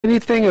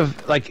Anything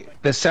of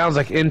like that sounds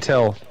like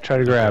intel, try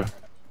to grab.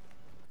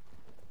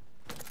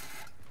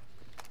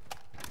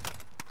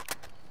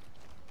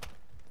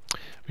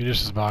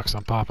 Munitions box,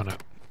 I'm popping it.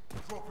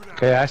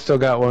 Okay, I still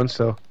got one,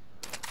 so.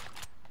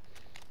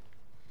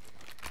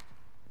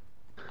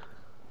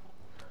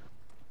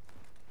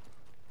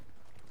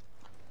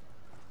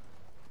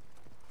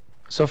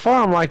 So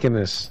far, I'm liking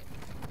this.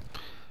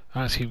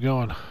 Alright, let's keep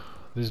going.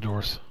 These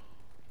doors.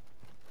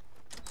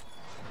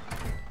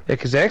 Yeah,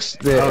 cause the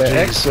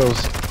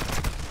exos.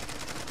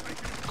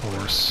 Of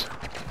course.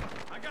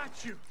 I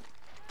got you.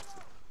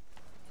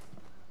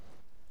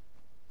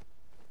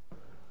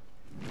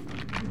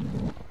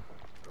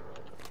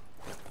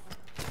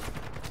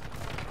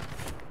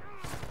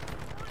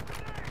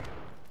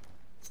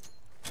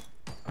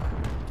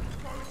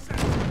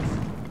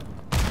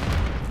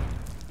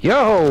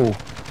 Yo,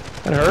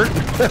 that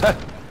hurt.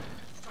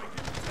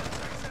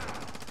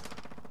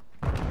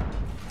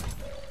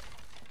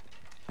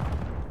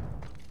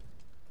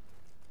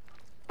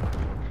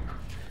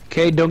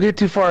 Okay, don't get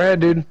too far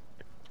ahead, dude.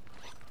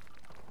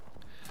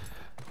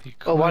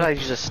 Oh, why did I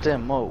use a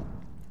stim? Whoa.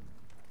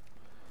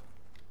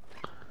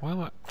 Why am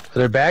I... Are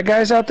there bad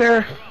guys out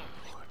there? Oh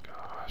my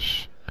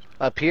gosh.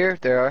 Up here,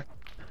 there are.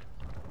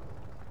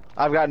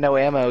 I've got no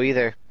ammo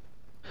either.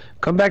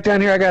 Come back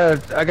down here. I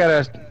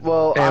got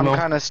Well, ammo. I'm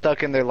kind of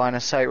stuck in their line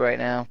of sight right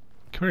now.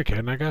 Come here,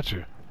 Caden, I got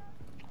you.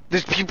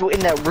 There's people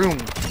in that room.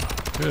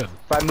 Good.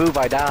 If I move,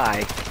 I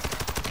die.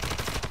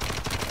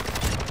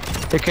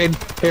 Here, Cade.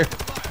 Here.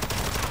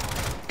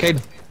 Cade.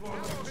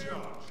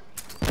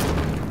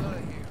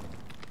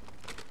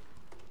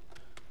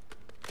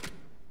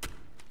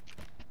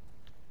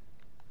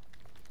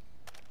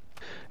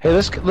 Hey,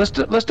 let's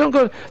don't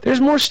go.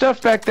 There's more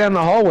stuff back down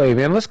the hallway,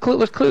 man. Let's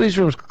clear these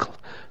rooms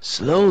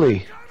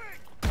slowly.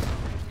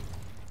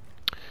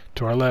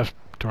 To our left,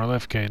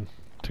 Caden.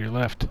 To your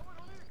left.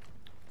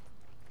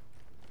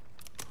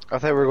 I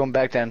thought we were going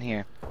back down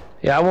here.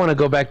 Yeah, I want to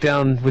go back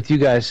down with you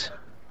guys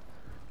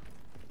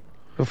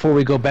before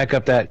we go back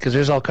up that, because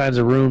there's all kinds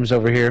of rooms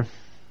over here.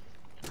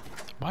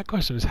 My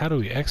question is, how do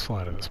we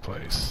X-fly to this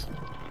place?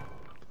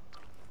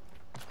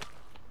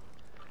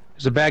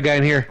 There's a bad guy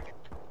in here.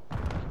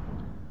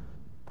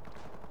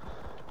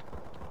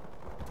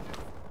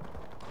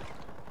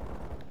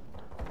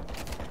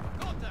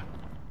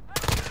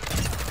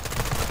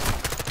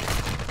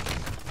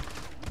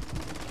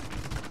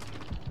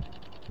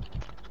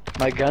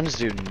 My guns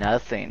do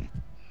nothing.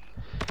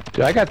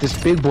 Dude, I got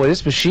this big boy.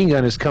 This machine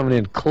gun is coming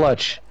in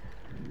clutch.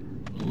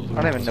 I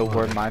don't even know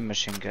where my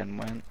machine gun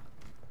went.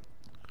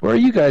 Where are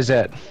you guys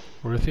at?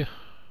 We're with you.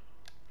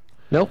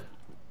 Nope.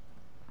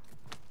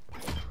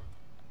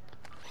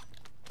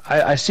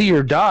 I see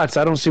your dots.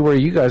 I don't see where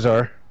you guys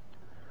are.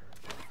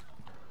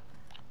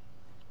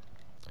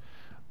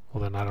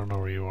 Well, then I don't know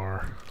where you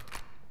are.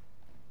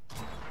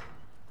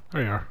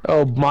 There you are.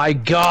 Oh my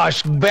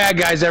gosh, bad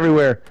guys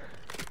everywhere.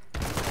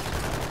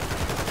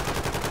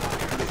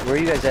 Where are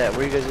you guys at?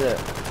 Where are you guys at?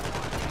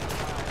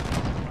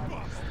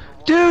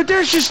 Dude,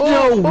 there's just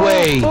no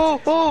way.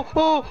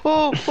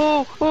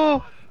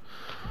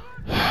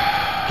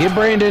 Get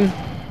Brandon.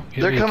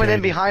 They're coming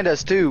in behind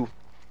us too.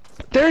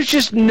 There's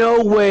just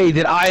no way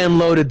that I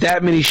unloaded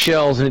that many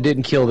shells and it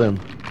didn't kill them.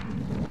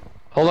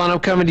 Hold on, I'm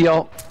coming to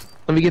y'all.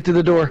 Let me get through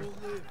the door.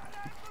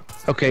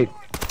 Okay.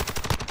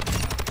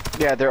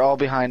 Yeah, they're all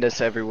behind us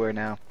everywhere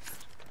now.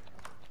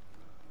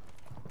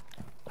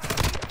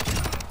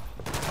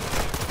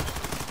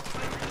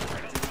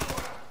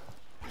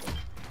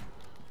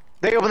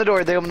 They open the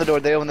door, they open the door,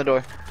 they open the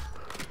door.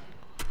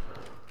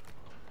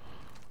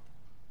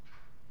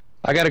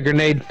 I got a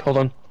grenade. Hold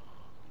on.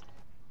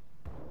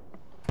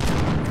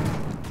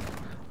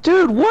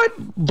 Dude, what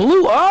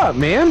blew up,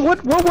 man?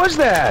 What was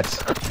that?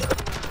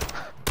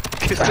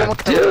 Someone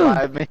Dude.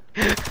 revive me.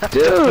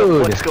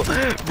 Dude. Let's go.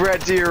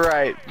 Brett, to your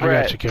right. Brett,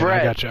 I got you, Caden.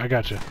 Brett. I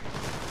got you.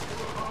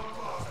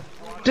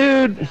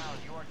 Dude.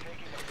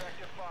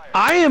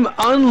 I am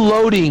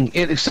unloading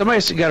it.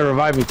 Somebody's got to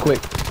revive me quick.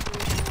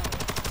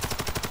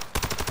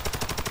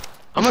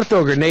 I'm going to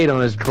throw a grenade on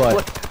his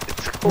butt.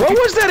 What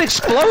was that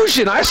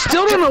explosion? I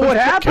still don't know what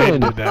Caden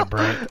happened. did that,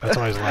 Brett. That's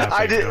why he's laughing.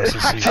 I did, Goes to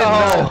I see did you.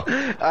 not,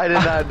 I did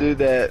not do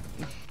that.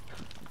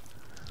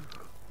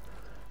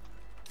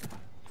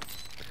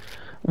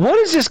 What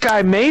is this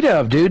guy made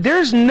of, dude?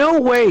 There's no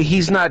way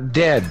he's not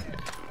dead.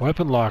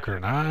 Weapon locker,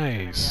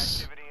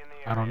 nice.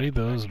 I don't need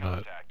those,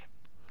 but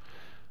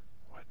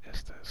what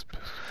is this?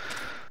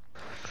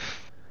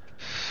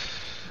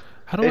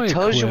 How do I It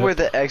tells you equip? where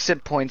the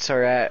exit points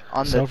are at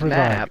on the Self-revive,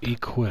 map.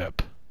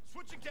 equip.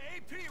 Switching to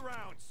AP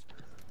rounds.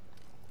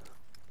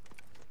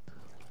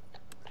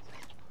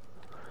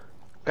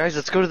 Guys,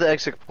 let's go to the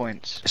exit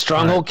points.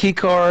 Stronghold key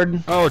card.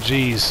 Oh,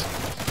 jeez.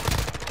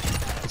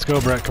 Let's go,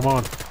 Brett. Come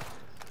on.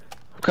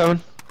 I'm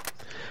coming.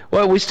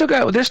 Well, we still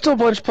got. There's still a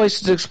bunch of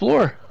places to explore.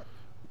 We're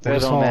That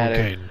just don't following matter.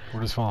 Caden.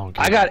 We're just following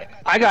Caden.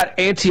 I got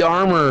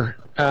anti-armor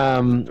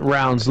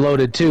rounds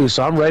loaded too,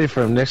 so I'm ready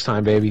for him next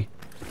time, baby.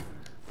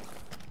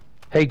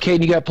 Hey,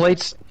 Kate, you got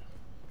plates?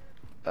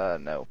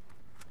 No.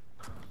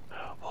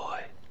 Oh boy.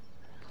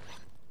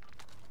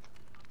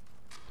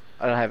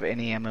 I don't have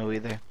any ammo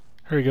either.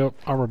 Here you go.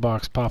 Armor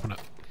box, popping it.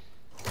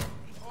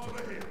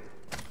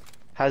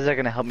 How's that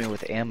gonna help me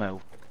with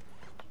ammo?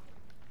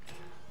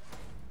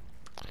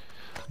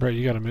 Brett,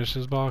 you got a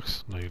munitions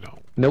box? No, you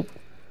don't. Nope.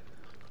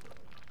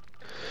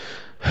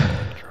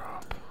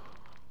 Drop.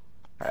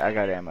 Alright, I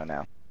got ammo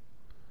now.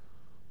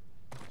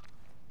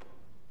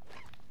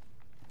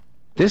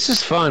 This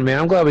is fun, man.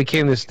 I'm glad we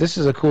came this. This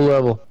is a cool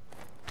level.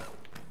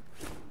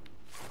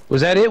 Was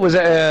that it? Was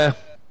that,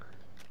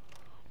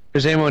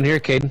 There's ammo in here,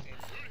 Caden.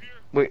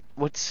 Wait,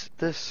 what's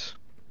this?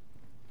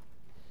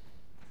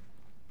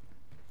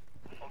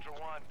 Ultra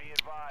One, be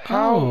advised.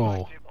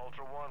 Oh,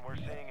 Ultra One, we're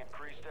seeing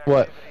increased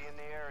What? activity in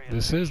the area.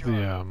 this is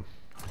the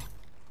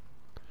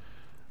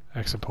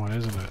exit point,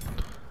 isn't it?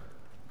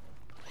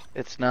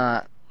 It's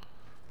not.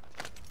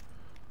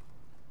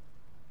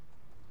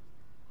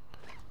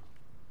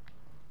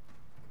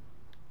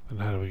 Then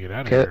how do we get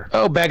out of Okay. here?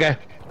 Oh, bad guy.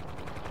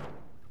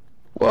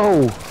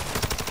 Whoa.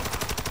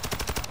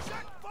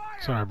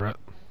 Sorry, Brett.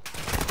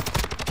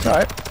 It's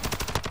alright.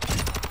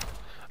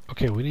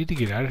 Okay, we need to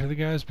get out of here,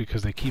 guys,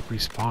 because they keep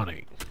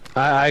respawning.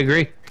 I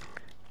agree.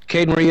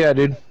 Caden, where you at,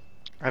 dude?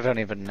 I don't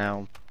even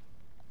know.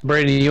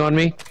 Brandon, you on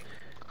me?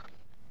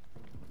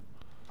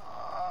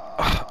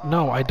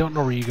 No, I don't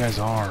know where you guys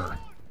are.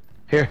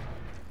 Here.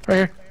 Right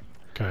here.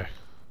 Okay.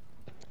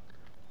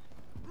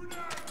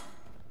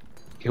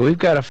 Yeah, we've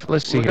got to.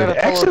 Let's see We here. gotta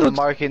follow Actually, the looks,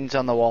 markings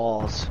on the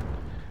walls.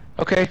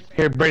 okay.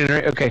 Here, Brandon.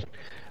 Right. Okay.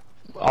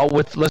 All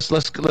with. Let's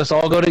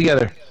all go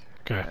together.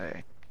 Okay.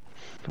 Alright.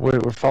 We're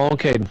following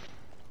Caden.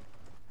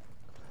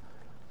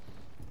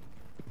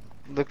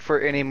 Look for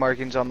any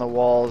markings on the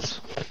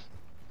walls.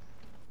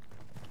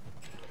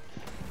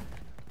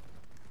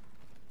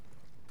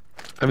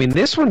 I mean,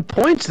 this one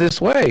points this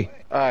way.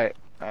 Alright.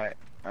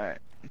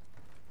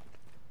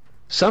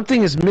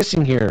 Something is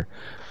missing here.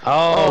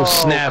 Oh,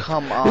 snap!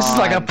 Come This is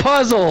like a on.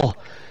 puzzle.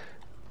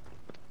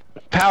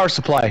 Power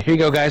supply. Here you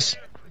go, guys.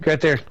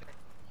 Right there.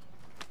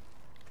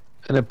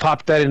 And then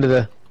pop that into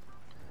the.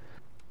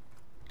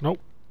 Nope.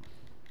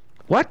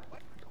 What?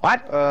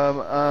 What?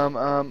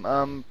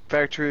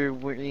 Factory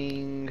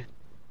wing,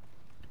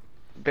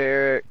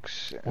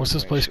 barracks. What's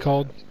this place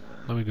called?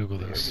 Let me Google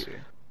this.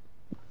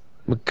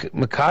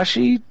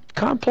 Makashi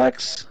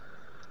complex?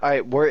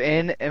 Alright, we're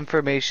in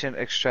information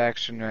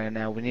extraction right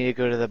now. We need to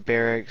go to the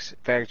barracks,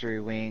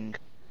 factory wing.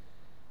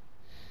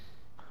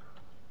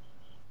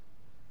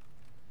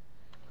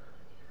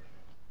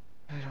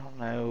 I don't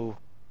know.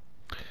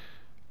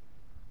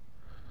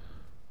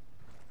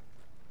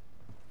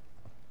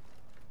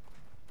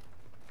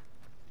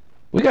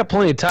 We got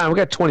plenty of time. We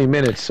got 20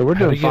 minutes, so we're How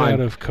to doing get fine. out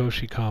of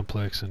Koeschi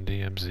complex and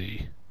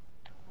DMZ?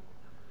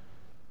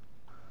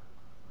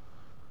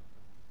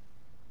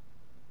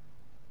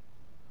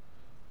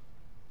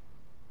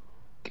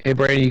 Hey,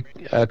 Brady,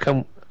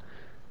 come.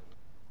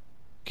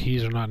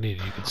 Keys are not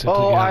needed. You can simply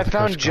Oh, get out I of the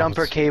found Koeschi jumper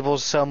complex.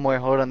 cables somewhere.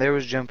 Hold on, there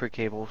was jumper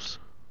cables.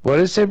 What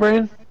did it say,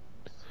 Brandon?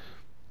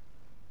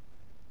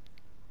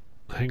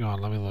 Hang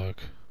on, let me look.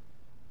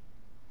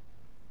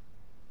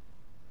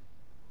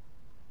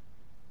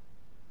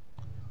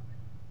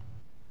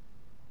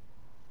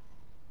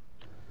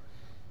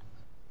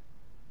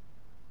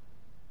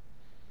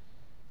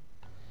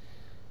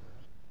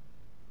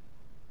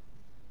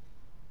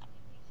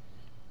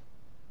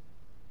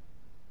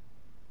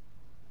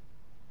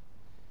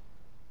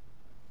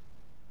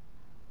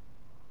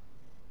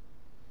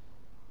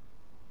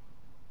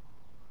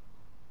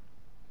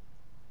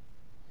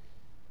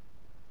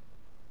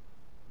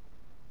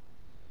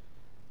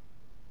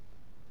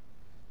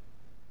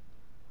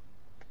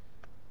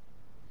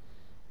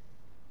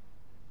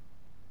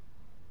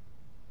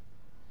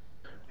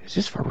 Is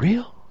this for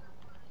real?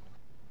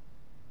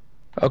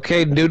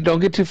 Okay, dude, don't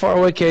get too far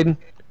away, Caden.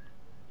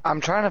 I'm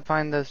trying to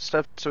find the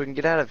stuff so we can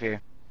get out of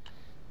here.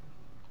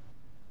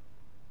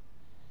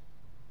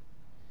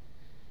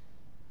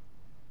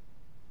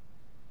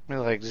 We're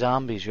like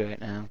zombies right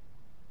now.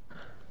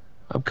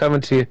 I'm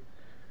coming to you.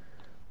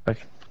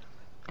 Okay.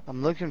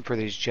 I'm looking for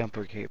these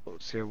jumper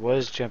cables. There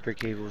was jumper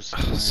cables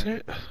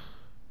somewhere.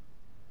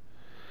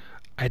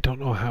 I don't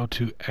know how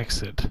to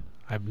exit.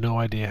 I have no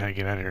idea how to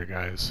get out of here,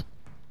 guys.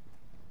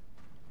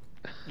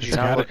 Did you It's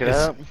not gotta- look it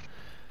it's- up?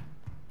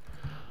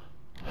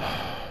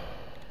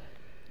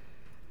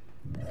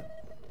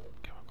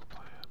 Chemical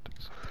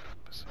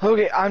plant.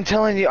 Okay, I'm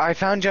telling you, I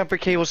found jumper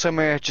cables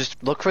somewhere.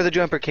 Just look for the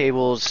jumper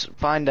cables.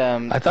 Find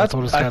them. I That's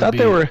what it's I gotta thought be.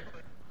 they were.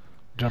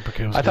 Jumper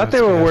cables. I thought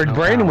they were where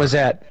Brandon was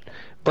at.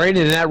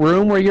 Brandon, in that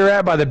room where you're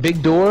at by the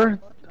big door,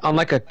 on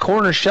like a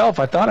corner shelf,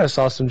 I thought I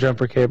saw some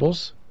jumper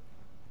cables.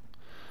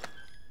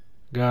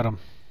 Got him.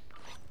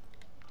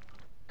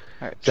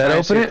 Alright, that try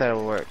and see open if it?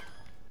 that'll work.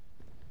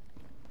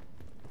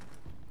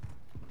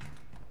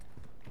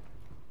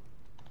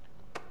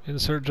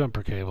 Insert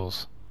jumper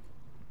cables.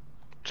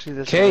 See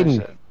this? is what I Caden.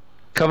 said.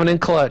 Coming in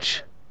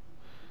clutch.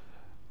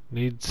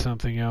 Need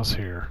something else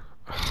here.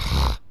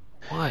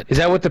 What? Is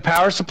that what the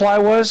power supply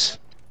was?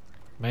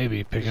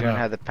 Maybe. Pick You it don't up.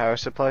 have the power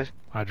supply?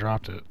 I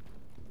dropped it.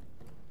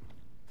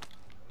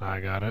 I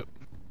got it.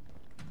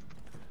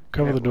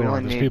 Cover Yeah, the we door.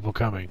 only There's need- people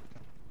coming.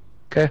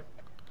 Okay.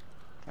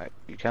 Alright,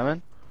 you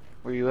coming?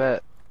 Where you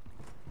at?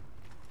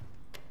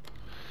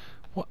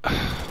 What?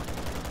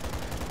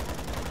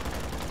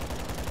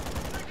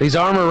 These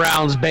armor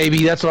rounds,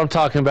 baby. That's what I'm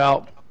talking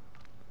about.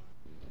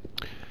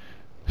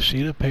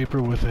 Sheet of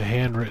paper with a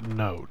handwritten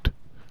note.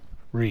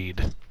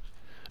 Read.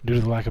 Due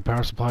to the lack of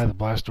power supply, the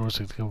blast doors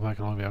can come back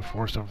and only be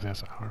forced over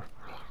the hour.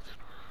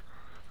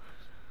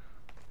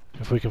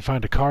 If we can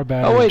find a car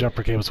battery and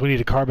jumper cables, we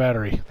need a car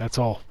battery. That's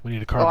all. We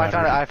need a car Oh,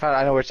 battery. I found it.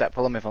 I know where it's at.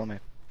 Follow me.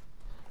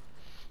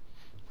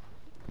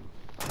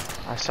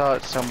 I saw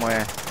it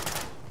somewhere.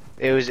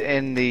 It was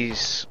in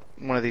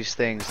one of these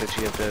things that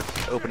you have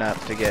to open up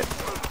to get.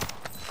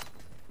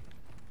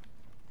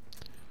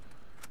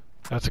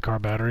 That's a car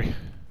battery.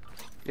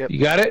 Yep. You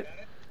got it?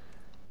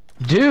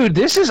 Dude,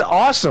 this is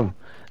awesome.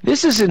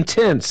 This is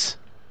intense.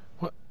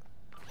 What?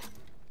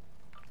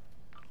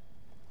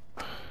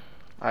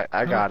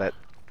 I got it.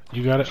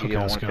 You got it? You Okay,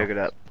 don't let's want to go. pick it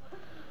up.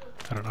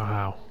 I don't know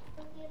how.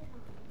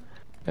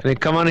 And then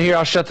come on in here.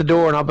 I'll shut the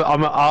door, and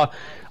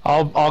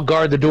I'll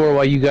guard the door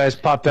while you guys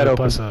pop that open.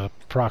 Plus a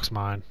prox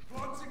mine.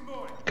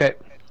 Okay. Alright,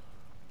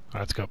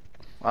 let's go.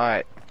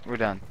 Alright, we're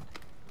done.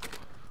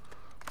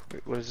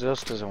 Wait, what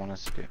else does it want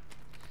us to do?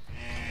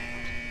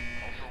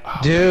 Oh,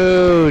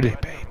 Dude.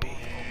 baby.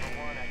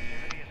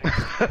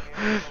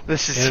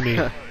 This is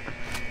Enemy.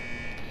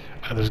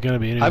 There's gonna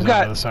be enemies I've on got-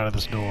 the other side of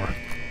this door.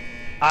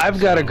 I've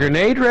got a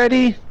grenade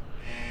ready,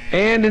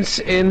 and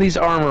in these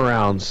armor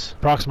rounds.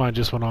 Prox mine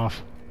just went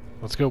off.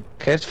 Let's go.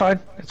 Okay, it's fine.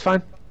 It's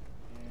fine.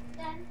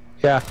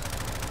 Yeah.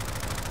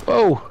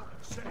 Whoa.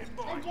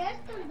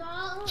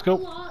 Let's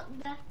go.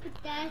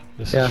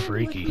 This Yeah. is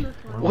freaky.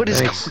 What is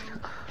Thanks. going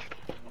on?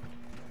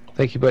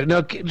 Thank you, buddy.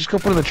 No, just go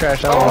put it in the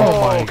trash. I don't Oh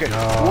want my okay.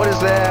 gosh. What is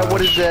that?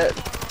 What is that?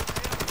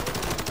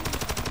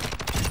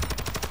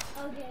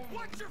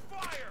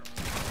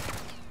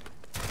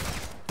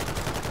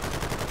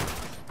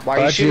 Why are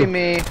you Got you. shooting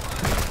me?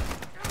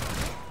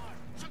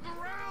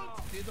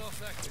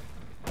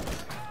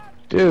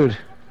 Dude.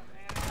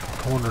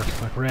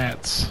 Corners like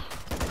rats.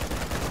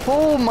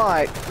 Oh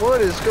my!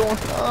 What is going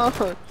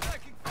on?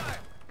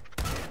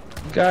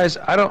 Guys,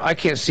 I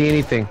can't see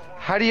anything.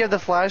 How do you have the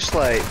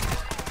flashlight?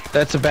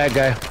 That's a bad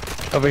guy.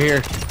 Over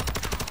here.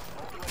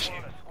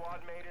 Squad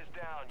mate is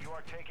down. You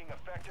are taking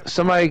effective.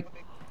 Somebody.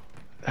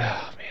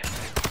 Oh, man.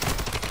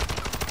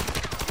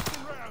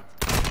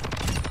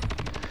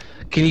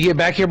 Can you get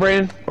back here,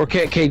 Brandon? Or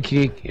Cade, can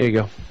you? There you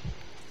go.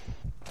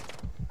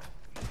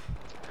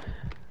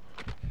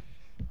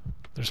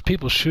 There's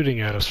people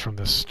shooting at us from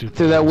this stupid.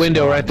 Through that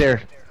window spawn. right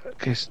there.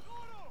 Okay.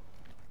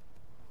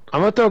 I'm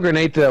gonna throw a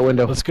grenade through that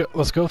window. Let's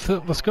go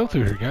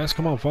through here, guys.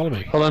 Come on, follow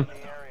me. Hold on.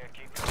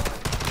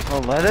 Oh,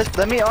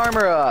 let me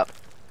armor up.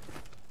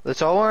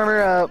 Let's all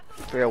armor up.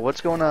 Figure out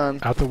what's going on.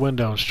 Out the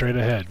window and straight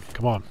ahead.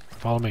 Come on,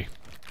 follow me.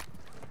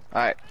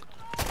 Alright.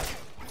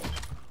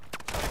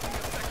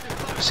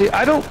 See,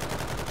 I don't.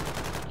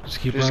 Just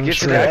keep Just running get to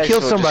straight. that I exfil.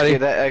 killed somebody. Just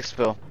get that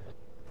exfil.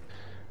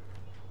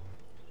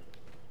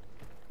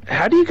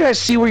 How do you guys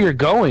see where you're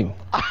going?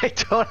 I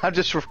don't. I'm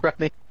just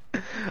running.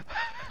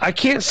 I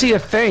can't see a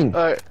thing.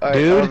 Alright,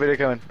 Dude. elevator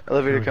coming.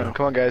 Elevator There we coming. go.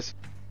 Come on, guys.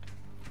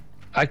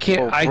 I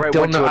can't. Oh, I Brett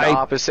don't went know. to an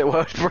opposite.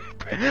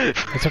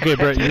 It's okay,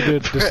 Brett. You're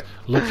good. Just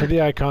look for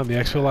the icon, the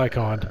exfil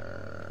icon.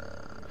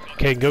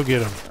 Okay, go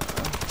get him.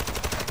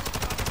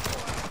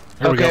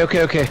 There we go.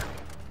 Okay.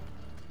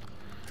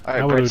 Alright,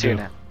 Now what Brett's do we here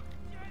do? now.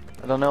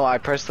 I don't know. I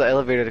pressed the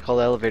elevator to call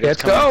the elevator. Let's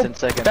It's coming go. in 10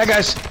 seconds. Bad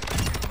guys.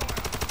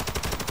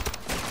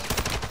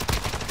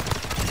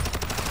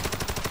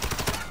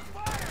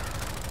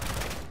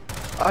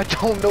 I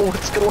don't know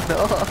what's going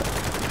on.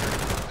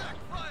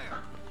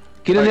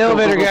 Get in the Alright,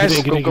 go, elevator, go, go, guys.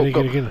 Get in, go, get go,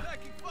 in, get in, go. get in.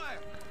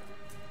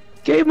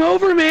 Game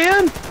over,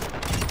 man.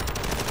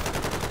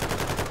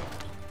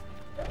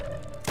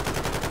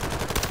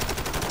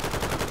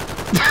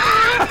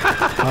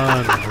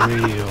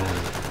 Unreal.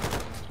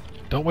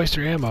 Don't waste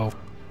your ammo.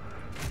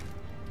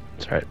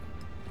 That's right.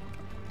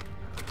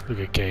 Look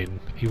at Caden.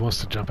 He wants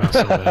to jump out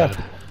so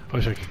bad. I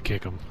wish I could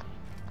kick him.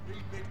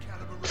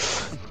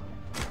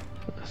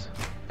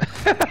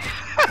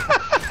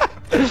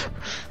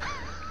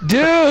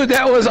 Dude,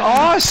 that was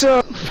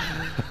awesome.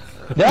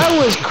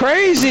 That was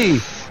crazy.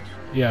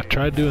 Yeah,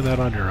 try doing that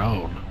on your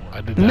own.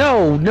 I did that.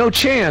 No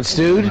chance,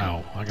 dude.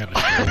 No, I got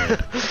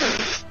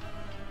destroyed.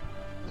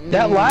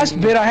 That last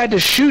bit I had to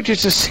shoot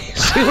just to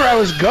see where I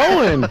was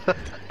going.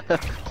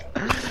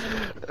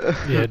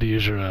 You had to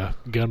use your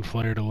gun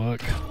flare to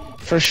look.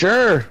 For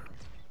sure.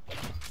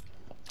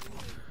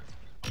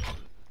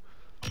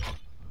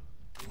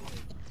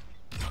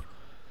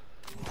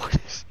 What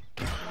is...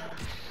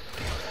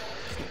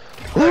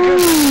 I got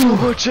so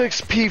much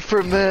XP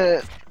from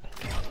that.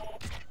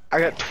 I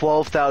got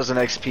 12,000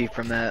 XP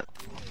from that.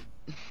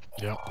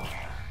 Yep.